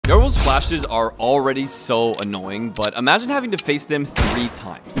Yoru's flashes are already so annoying, but imagine having to face them 3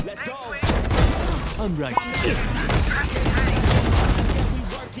 times. I'm right.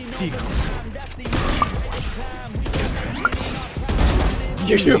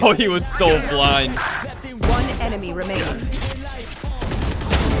 Oh, he was so blind. 1 enemy remaining.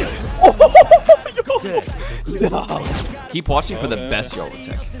 Keep watching for the best Yoru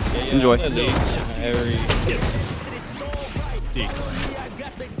tech. Enjoy.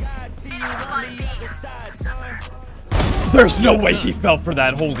 There's no way he fell for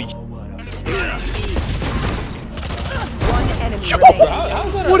that. Holy shit. 1 enemy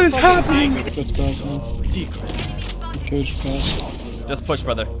remaining. What is happening? Just push,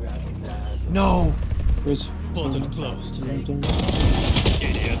 brother. No. Button closed.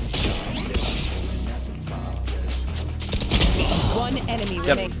 One enemy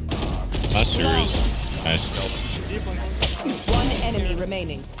remaining. Nice. 1 enemy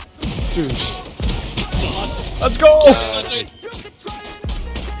remaining. Let's go.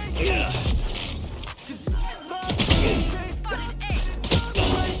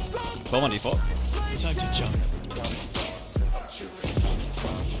 Come on, default. Time to jump.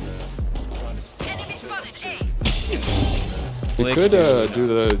 We could do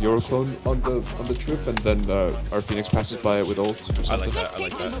the Yoru clone on the trip, and then our Phoenix passes by it with ult. I like that.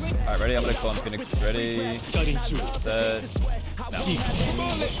 Alright, ready? I'm gonna clone Phoenix. Ready? Set. Now.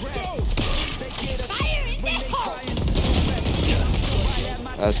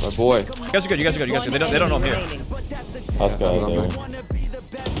 That's my boy. You guys are good. They don't know I'm here. Last guy there.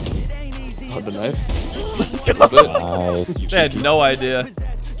 Oh, the knife. They had no idea.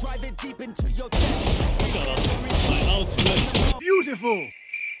 Beautiful.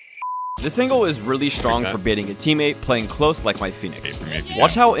 This angle is really strong for baiting a teammate playing close like my Phoenix.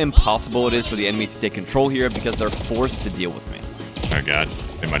 Watch how impossible it is for the enemy to take control here because they're forced to deal with me. Oh god,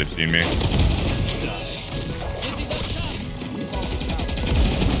 they might have seen me.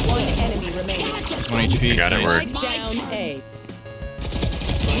 1 enemy remaining. 20 HP. Got it, word. Down A.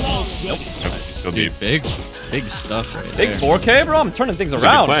 Nope. Still deep. Big stuff right Big there. 4K, bro. I'm turning things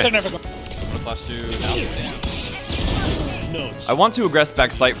around. play. I'm gonna flash you now. I want to aggress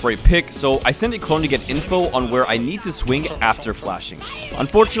back sight for a pick, so I send a clone to get info on where I need to swing after flashing.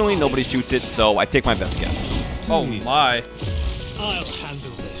 Unfortunately, nobody shoots it, so I take my best guess. Oh my. I'll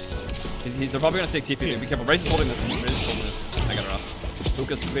handle this. They're probably gonna take TP. Be careful. Raze is holding this. I got it off.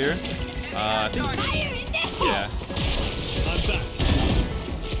 Luca's clear. I think. Yeah. I'm back.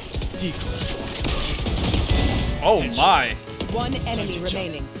 Decoy. Oh my. 1 enemy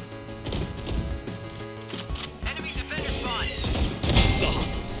remaining.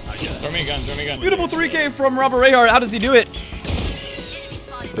 Throw me a gun. Beautiful 3K from Robert Rayhart. How does he do it?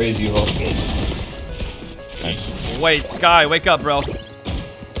 Raise you up. Nice. Wait, Sky, wake up, bro.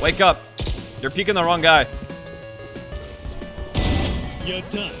 Wake up. You're peeking the wrong guy. You're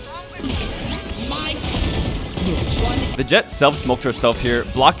done. The Jet self-smoked herself here,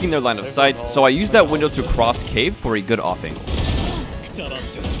 blocking their line of sight, so I used that window to cross cave for a good off angle.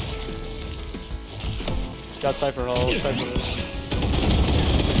 Got Cypher Hall.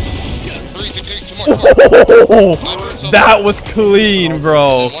 That was clean,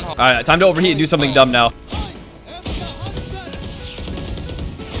 bro. Alright, time to overheat and do something dumb now.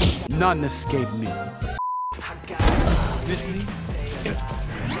 None escape me. Miss me?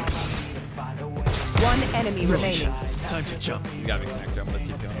 1 enemy remaining. It's time to jump. You gotta be connected. I'm gonna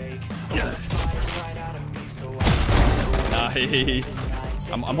TP on him. Nice.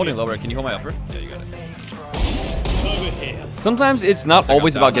 I'm holding lower. Can you hold my upper? Yeah, you got it. Sometimes it's not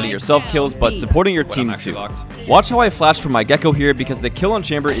always about getting yourself kills, but supporting your team too. Watch how I flash for my Gecko here because the kill on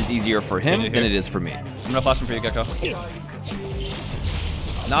Chamber is easier for him than it is for me. I'm gonna flash him for you, Gecko.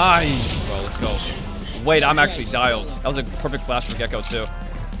 Nice, bro. Let's go. Wait, I'm actually dialed. That was a perfect flash for Gecko too.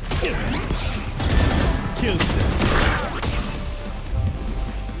 Kill them.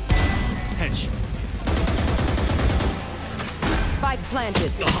 Headshot. Spike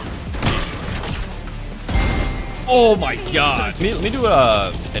planted. Oh my god. Let me do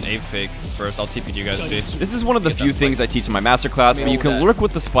an A fake first. I'll TP to you guys, B. This is one of the few things I teach in my masterclass, but you can lurk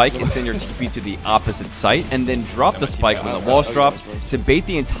with the spike and send your TP to the opposite site, and then drop the spike when the walls drop to bait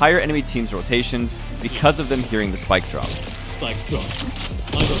the entire enemy team's rotations because of them hearing the spike drop. Spike drop.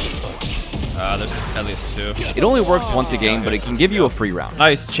 I got the spike. There's at least 2. It only works once a game, but it can give you a free round.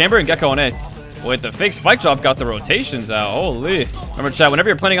 Nice. Chamber and Gecko on A. Wait, the fake spike drop got the rotations out. Holy. Remember, chat, whenever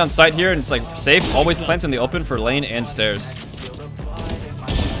you're planning on site here and it's like safe, always plant in the open for lane and stairs.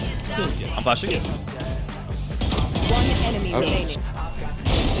 I'm flashing. 1 enemy remaining.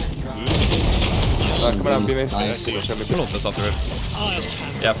 Come on, B main. Nice. This off the rip. I'll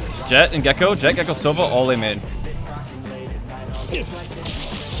handle Yeah, Jet and Gecko. Jet, Gecko, Sova, all they made.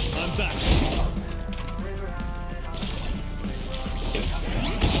 I'm back.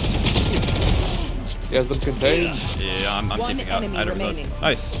 He has them contained. Yeah, I'm One keeping out. enemy I don't know. remaining.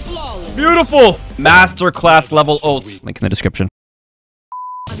 Nice. Flawless. Beautiful! Masterclass level ult. Link in the description.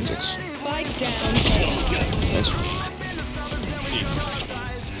 6. Spike down A. Nice.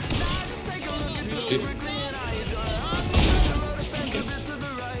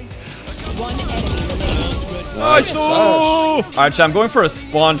 One enemy remaining. Nice! Alright, so I'm going for a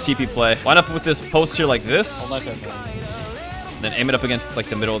spawn TP play. Line up with this post here like this. Then aim it up against like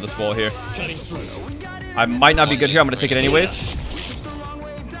the middle of this wall here. Cutting through. I might not be good here. I'm gonna take it anyways.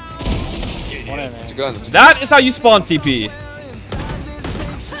 It's a gun. It's a That is how you spawn TP. One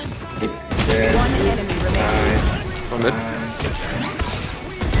enemy remaining. gun. Mid.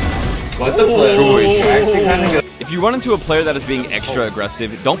 What the fuck? If you run into a player that is being extra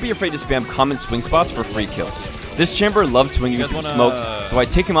aggressive, don't be afraid to spam common swing spots for free kills. This chamber loved swinging through smokes, so I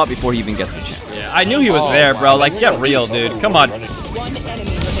take him out before he even gets the chance. Yeah, I knew he was there, bro. Like, get real, dude. Come on. One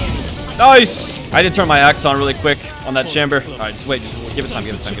enemy remaining. Nice! I did turn my axe on really quick on that chamber. Alright, just wait. Just give it time,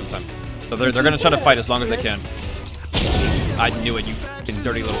 give it time, give it time. So they're gonna try to fight as long as they can. I knew it, you fucking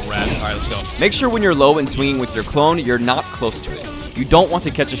dirty little rat. Alright, let's go. Make sure when you're low and swinging with your clone, you're not close to it. You don't want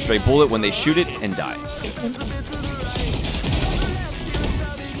to catch a stray bullet when they shoot it and die.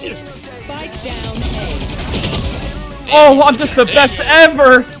 Spike down A. Oh, I'm just the best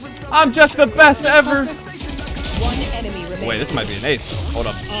ever! I'm just the best ever! One enemy remaining. Wait, this might be an ace. Hold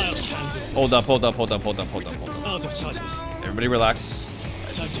up. I'll handle. Hold up, hold up, hold up, hold up, hold up, hold up. Out of charges. Everybody relax.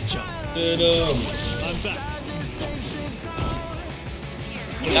 Time to jump. I'm back.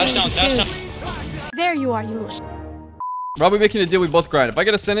 Dash down, dash down. There you are, you little Probably making a deal we both grind. If I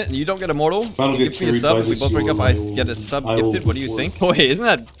get a Senate and you don't get Immortal, you give me a sub. If we both break up, I get a sub gifted. What do you think? Wait, isn't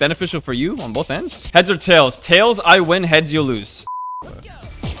that beneficial for you on both ends? Heads or tails? Tails, I win. Heads, you lose.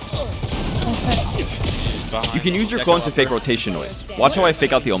 You can use your clone to fake rotation noise. Watch how I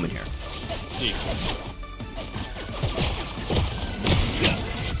fake out the omen here.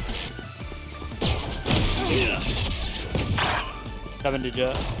 Kevin, did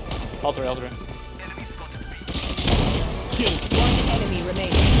you? All three. One enemy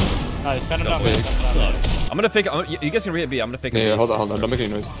remaining. Nice. Phantom down. big. Phantom down. I'm gonna fake. You guys can re-hit B. I'm gonna fake. Yeah, it. hold on. Don't make any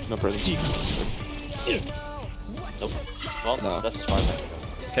noise. No presence. Well, No. that's as far as I can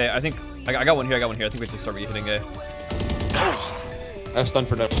go. Okay, I think I got one here. I think we have to start re-hitting A. I have stun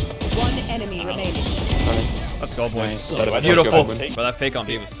for now. One enemy remaining. Let's go, boys. Nice. Beautiful. Nice. Bro, that fake on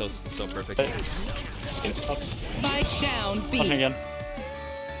B was so perfect. Spike down Pushing B. again.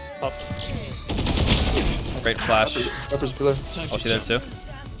 Up. Great flash. Upper's pillar. Oh, she there too.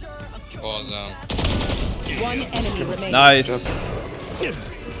 One enemy remaining. Nice.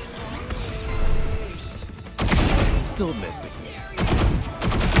 Don't mess with me.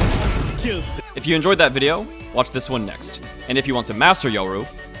 Kill them. If you enjoyed that video, watch this one next. And if you want to master Yoru,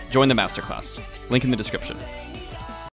 join the masterclass. Link in the description.